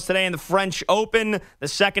semifinals today in the French Open. The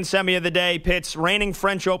second semi of the day pits reigning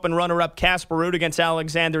French Open runner-up Casper Ruud against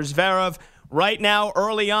Alexander Zverev. Right now,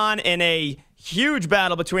 early on in a huge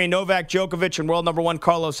battle between Novak Djokovic and world number 1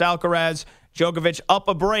 Carlos Alcaraz. Djokovic up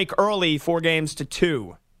a break early,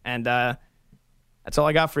 4-2. And that's all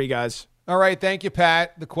I got for you guys. All right, thank you,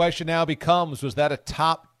 Pat. The question now becomes, was that a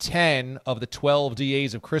top 10 of the 12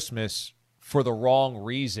 DAs of Christmas for the wrong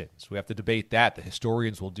reasons? We have to debate that. The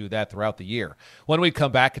historians will do that throughout the year. When we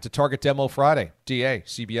come back, it's a Target Demo Friday. DA,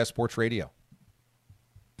 CBS Sports Radio.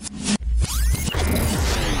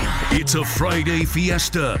 It's a Friday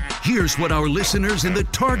fiesta. Here's what our listeners in the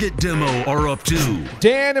Target Demo are up to.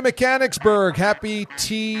 Dan in Mechanicsburg, happy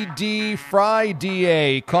TD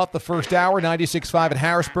Friday. Caught the first hour, 96.5 in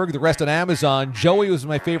Harrisburg, the rest on Amazon. Joey was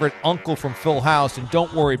my favorite uncle from Full House, and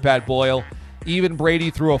don't worry, Pat Boyle, even Brady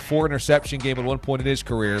threw a 4-interception game at one point in his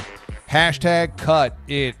career. Hashtag cut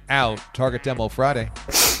it out. Target Demo Friday.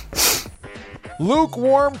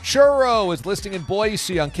 Lukewarm Churro is listing in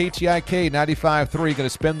Boise on KTIK 95.3. Going to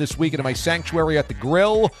spend this weekend in my sanctuary at the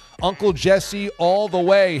grill. Uncle Jesse all the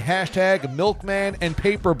way. Hashtag Milkman and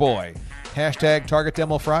Paperboy. Hashtag Target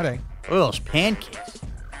Demo Friday. Oh, those pancakes.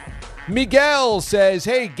 Miguel says,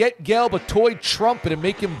 hey, get Gelb a toy trumpet and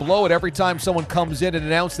make him blow it every time someone comes in and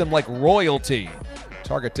announce them like royalty.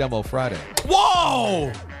 Target Demo Friday.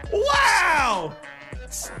 Whoa! Wow!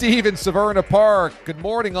 Steve in Severna Park. Good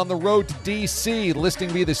morning on the road to D.C. Listing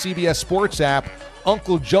via the CBS Sports app.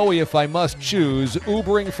 Uncle Joey, if I must choose.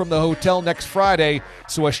 Ubering from the hotel next Friday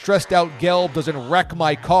so a stressed-out Gelb doesn't wreck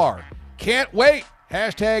my car. Can't wait.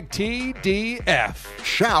 Hashtag TDF.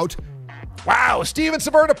 Shout Wow, Steven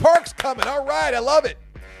Severna Park's coming. All right, I love it.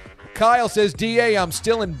 Kyle says, DA, I'm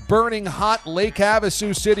still in burning hot Lake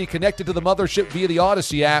Havasu City, connected to the mothership via the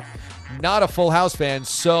Odyssey app. Not a Full House fan,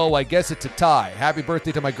 so I guess it's a tie. Happy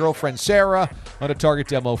birthday to my girlfriend Sarah on a Target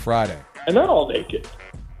Demo Friday. And not all naked.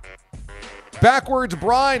 Backwards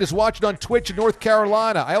Brian is watching on Twitch in North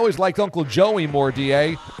Carolina. I always liked Uncle Joey more,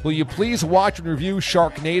 DA. Will you please watch and review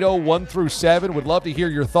Sharknado 1 through 7? Would love to hear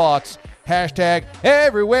your thoughts. Hashtag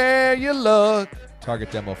everywhere you look.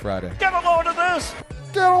 Target Demo Friday. Get a load of this.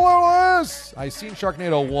 Get a load of this. I seen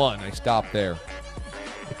Sharknado 1. I stopped there.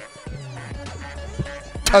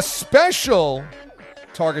 A special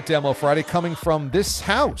Target Demo Friday coming from this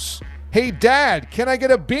house. Hey, Dad, can I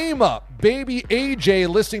get a beam up? Baby AJ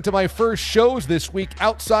listening to my first shows this week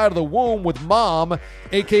outside of the womb with Mom,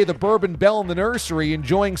 a.k.a. the Bourbon Bell in the nursery,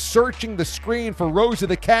 enjoying searching the screen for Rosie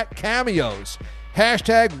the Cat cameos.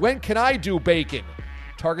 Hashtag when can I do bacon?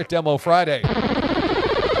 Target Demo Friday.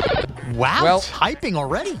 Wow, well, it's hyping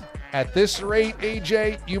already. At this rate,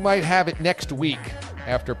 AJ, you might have it next week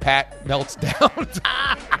after Pat melts down.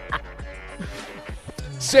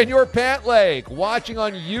 Senor Pat Lake watching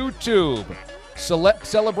on YouTube,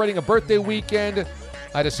 celebrating a birthday weekend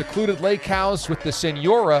at a secluded lake house with the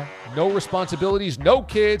Senora. No responsibilities, no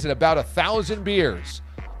kids, and about 1,000 beers.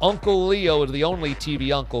 Uncle Leo is the only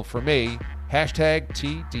TV uncle for me. Hashtag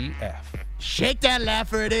TDF. Shake that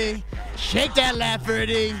Lafferty,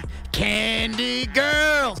 candy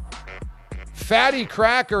girl. Fatty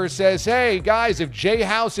Cracker says, hey, guys, if J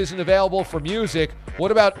House isn't available for music,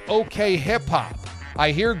 what about OK Hip Hop?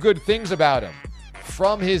 I hear good things about him.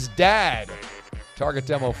 From his dad. Target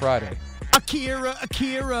Demo Friday. Akira,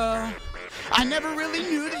 I never really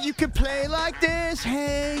knew that you could play like this,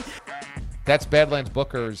 hey. That's Badlands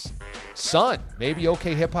Booker's son. Maybe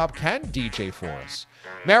OK Hip Hop can DJ for us.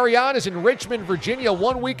 Mariana's in Richmond, Virginia.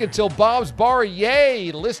 1 week until Bob's Bar.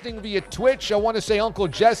 Yay! Listening via Twitch. I want to say Uncle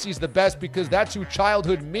Jesse's the best because that's who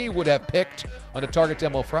childhood me would have picked on a Target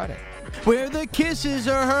Demo Friday. Where the kisses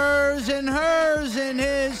are hers and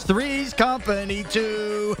his. Three's company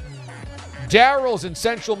too. Daryl's in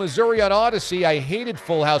Central Missouri on Odyssey. I hated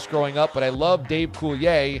Full House growing up, but I love Dave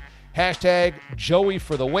Coulier. Hashtag Joey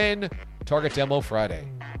for the win. Target Demo Friday.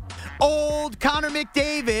 Old Connor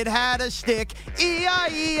McDavid had a stick.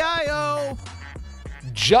 E-I-E-I-O.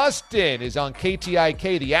 Justin is on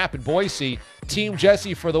KTIK, the app in Boise. Team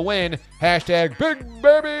Jesse for the win. Hashtag Big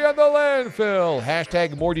Baby and the Landfill.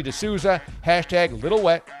 Hashtag Morty D'Souza. Hashtag Little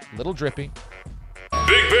Wet, Little Drippy.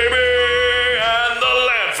 Big Baby and the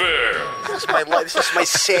Landfill. This is my life. This is my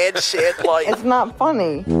sad life. It's not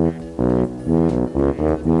funny.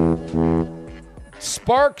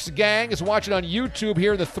 Sparks Gang is watching on YouTube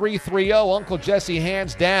here in the 330. Uncle Jesse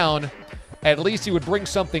hands down. At least he would bring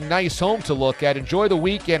something nice home to look at. Enjoy the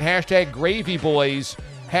weekend. Hashtag Gravy Boys.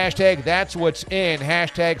 Hashtag That's What's In.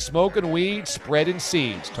 Hashtag Smoking Weed, Spreading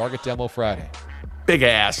Seeds. Target Demo Friday. Big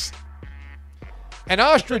ass. And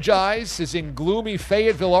Ostragize is in gloomy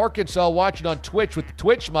Fayetteville, Arkansas, watching on Twitch with the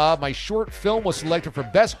Twitch Mob. My short film was selected for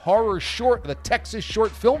Best Horror Short at the Texas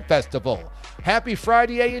Short Film Festival. Happy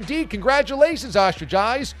Friday, A&D. Congratulations,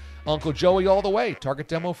 Ostragize. Uncle Joey all the way. Target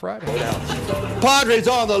Demo Friday. Padres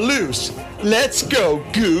on the loose. Let's go,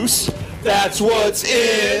 Goose. That's what's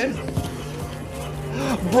in.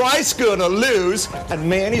 Bryce gonna lose, and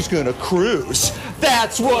Manny's gonna cruise.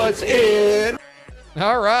 That's what's in.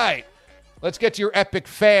 All right. Let's get to your epic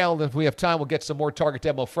fail. If we have time, we'll get some more Target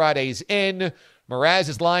Demo Fridays in. Mraz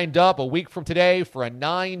is lined up a week from today for a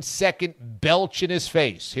 9-second belch in his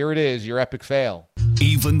face. Here it is, your epic fail.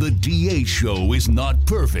 Even the DA show is not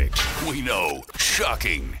perfect. We know.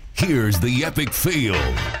 Shocking. Here's the epic fail.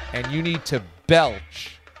 And you need to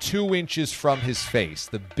belch 2 inches from his face.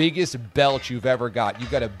 The biggest belch you've ever got.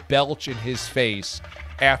 You've got to belch in his face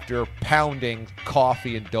after pounding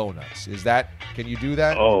coffee and donuts. Can you do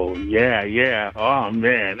that? Oh, yeah. Oh,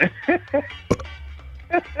 man.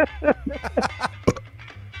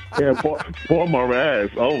 Yeah, poor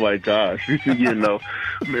Mraz. Oh, my gosh. You know,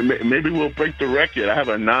 maybe we'll break the record. I have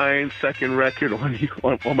a 9-second record on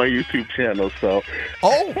my YouTube channel, so.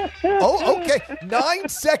 Oh, okay.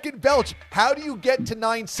 9-second belch. How do you get to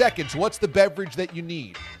 9 seconds? What's the beverage that you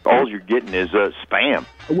need? All you're getting is Spam.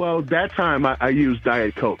 Well, that time I used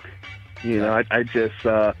Diet Coke. You know, I just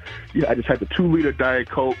had the 2-liter Diet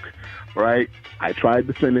Coke, right? I tried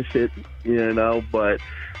to finish it, you know, but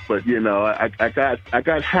you know, I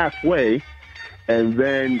got halfway, and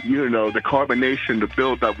then, you know, the carbonation, the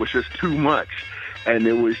buildup was just too much, and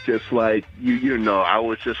it was just like you know, I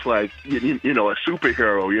was just like you know, a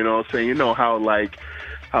superhero, you know what I'm saying? You know how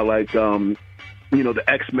the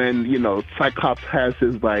X-Men, Cyclops has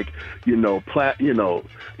his like, his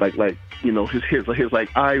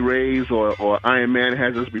like eye rays, or Iron Man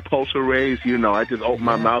has his repulsor rays. I just open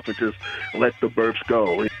my mouth and just let the burps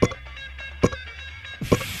go.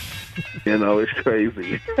 It's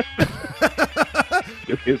crazy.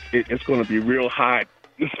 It's going to be real hot.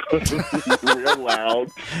 It's going to be real loud.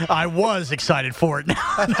 I was excited for it.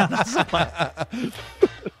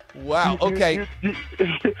 Wow. Okay.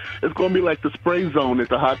 It's going to be like the spray zone at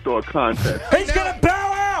the hot dog contest. He's going to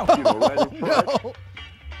bow out! Right in front. No.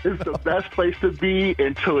 It's the best place to be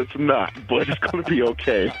until it's not, but it's going to be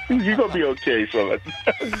okay. You're going to be okay, son.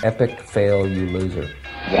 Epic fail, you loser.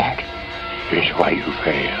 That is why you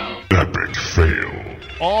fail. Epic fail.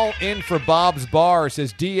 All in for Bob's Bar,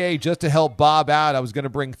 says DA, just to help Bob out. I was going to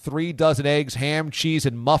bring 3 dozen eggs, ham, cheese,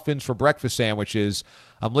 and muffins for breakfast sandwiches.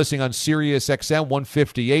 I'm listening on Sirius XM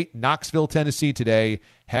 158, Knoxville, Tennessee today.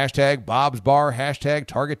 Hashtag Bob's Bar, hashtag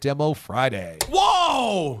Target Demo Friday.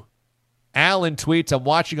 Whoa! Alan tweets, I'm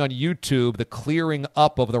watching on YouTube the clearing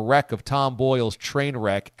up of the wreck of Tom Boyle's train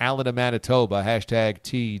wreck, Allen, Manitoba, hashtag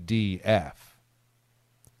TDF.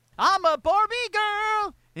 I'm a Barbie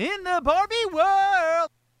girl in the Barbie world.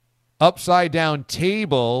 Upside Down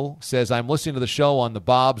Table says, I'm listening to the show on the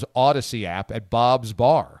Bob's Odyssey app at Bob's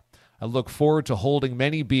Bar. I look forward to holding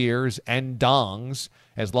many beers and dongs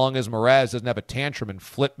as long as Mraz doesn't have a tantrum and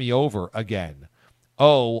flip me over again.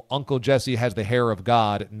 Oh, Uncle Jesse has the hair of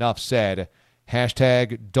God. Enough said.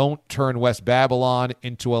 Hashtag don't turn West Babylon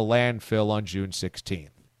into a landfill on June 16th.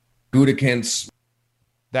 Gudikins.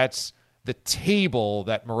 That's the table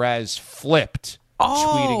that Mraz flipped,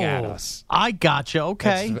 tweeting at us. I gotcha.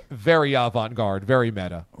 Okay. It's very avant-garde, very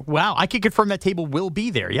meta. Wow, I can confirm that table will be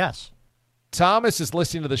there, yes. Thomas is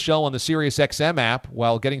listening to the show on the Sirius XM app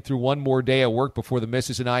while getting through one more day at work before the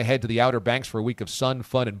missus and I head to the Outer Banks for a week of sun,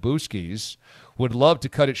 fun, and booskies. Would love to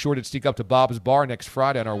cut it short and sneak up to Bob's Bar next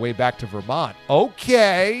Friday on our way back to Vermont.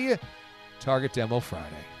 Okay. Target Demo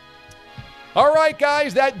Friday. All right,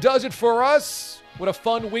 guys, that does it for us. What a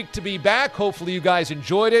fun week to be back. Hopefully you guys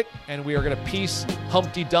enjoyed it, and we are going to piece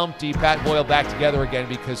Humpty Dumpty, Pat Boyle, back together again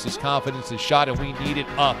because his confidence is shot, and we need it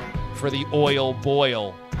up for the Oil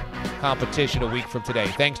Boil competition a week from today.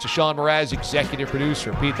 Thanks to Sean Mraz, executive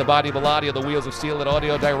producer, Pete the Body Bellotti of the Wheels of Steel and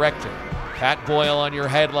audio director, Pat Boyle on your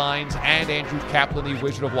headlines, and Andrew Kaplan, the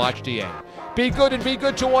Wizard of Watch DA. Be good and be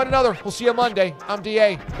good to one another. We'll see you Monday. I'm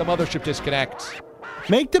DA. The Mothership disconnects.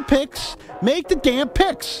 Make the picks. Make the damn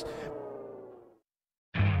picks.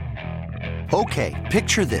 Okay,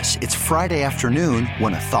 picture this. It's Friday afternoon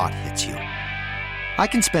when a thought hits you. I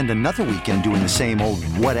can spend another weekend doing the same old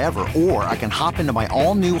whatever, or I can hop into my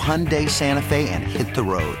all-new Hyundai Santa Fe and hit the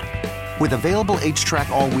road. With available H-Track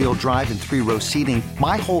all-wheel drive and 3-row seating,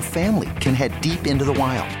 my whole family can head deep into the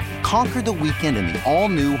wild. Conquer the weekend in the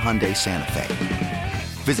all-new Hyundai Santa Fe.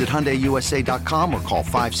 Visit HyundaiUSA.com or call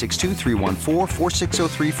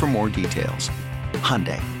 562-314-4603 for more details.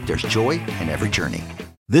 Hyundai, there's joy in every journey.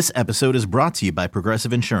 This episode is brought to you by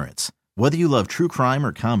Progressive Insurance. Whether you love true crime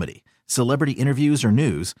or comedy, celebrity interviews or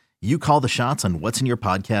news, you call the shots on what's in your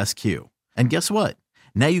podcast queue. And guess what?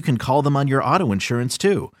 Now you can call them on your auto insurance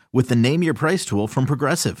too with the Name Your Price tool from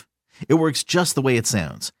Progressive. It works just the way it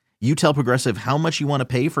sounds. You tell Progressive how much you want to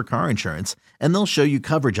pay for car insurance, and they'll show you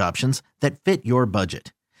coverage options that fit your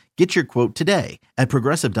budget. Get your quote today at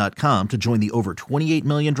Progressive.com to join the over 28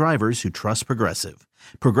 million drivers who trust Progressive.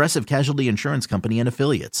 Progressive Casualty Insurance Company and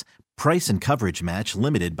Affiliates. Price and coverage match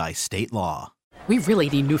limited by state law. We really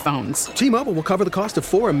need new phones. T-Mobile will cover the cost of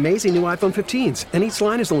 4 amazing new iPhone 15s, and each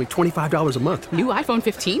line is only $25 a month. New iPhone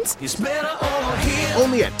 15s? It's better over here.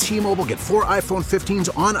 Only at T-Mobile, get 4 iPhone 15s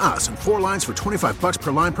on us and 4 lines for $25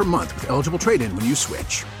 per line per month with eligible trade-in when you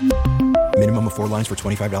switch. Minimum of 4 lines for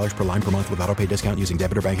 $25 per line per month with autopay discount using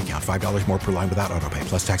debit or bank account. $5 more per line without autopay,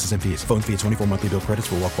 plus taxes and fees. Phone fee at 24 monthly bill credits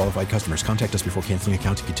for well-qualified customers. Contact us before canceling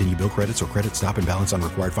account to continue bill credits or credit stop and balance on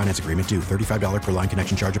required finance agreement due. $35 per line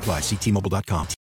connection charge applies. See T-Mobile.com.